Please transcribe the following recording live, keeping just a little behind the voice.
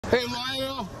Hey,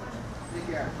 Lionel.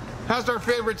 How's our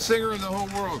favorite singer in the whole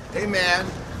world? Hey, man.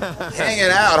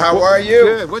 Hanging out. How are you?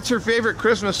 Good. What's your favorite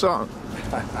Christmas song?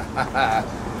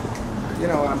 You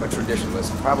know, I'm a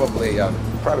traditionalist.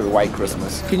 Probably White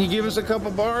Christmas. Can you give us a couple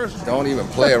bars? Don't even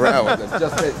play around with it.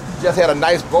 Just had a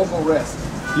nice vocal rest.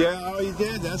 Yeah, oh, you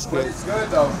did. That's But good. it's good,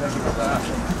 though.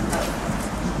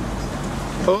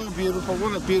 Oh, beautiful.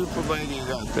 What a beautiful lady you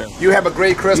got there. You have a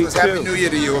great Christmas. You too. Happy New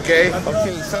Year to you, okay?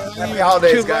 Okay, so Happy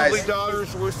holidays, two guys. lovely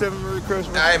daughters. Wish them a Merry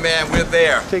Christmas. All right, man. We're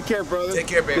there. Take care, brother. Take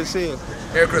care, baby. Good seeing you.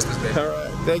 Merry Christmas, baby. All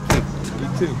right. Thank you.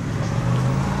 You too.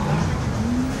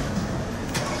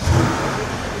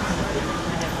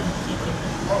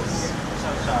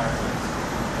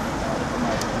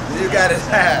 You got it.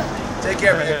 Take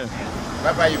care, man.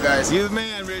 Bye-bye, you guys. You the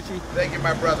man, Richie. Thank you,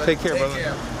 my brother. Take care, brother.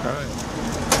 Care. All right.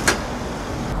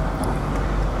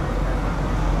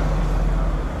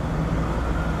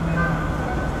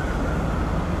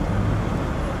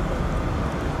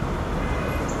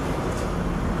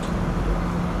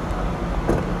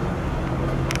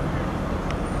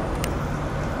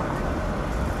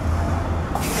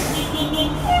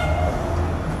 Thank you.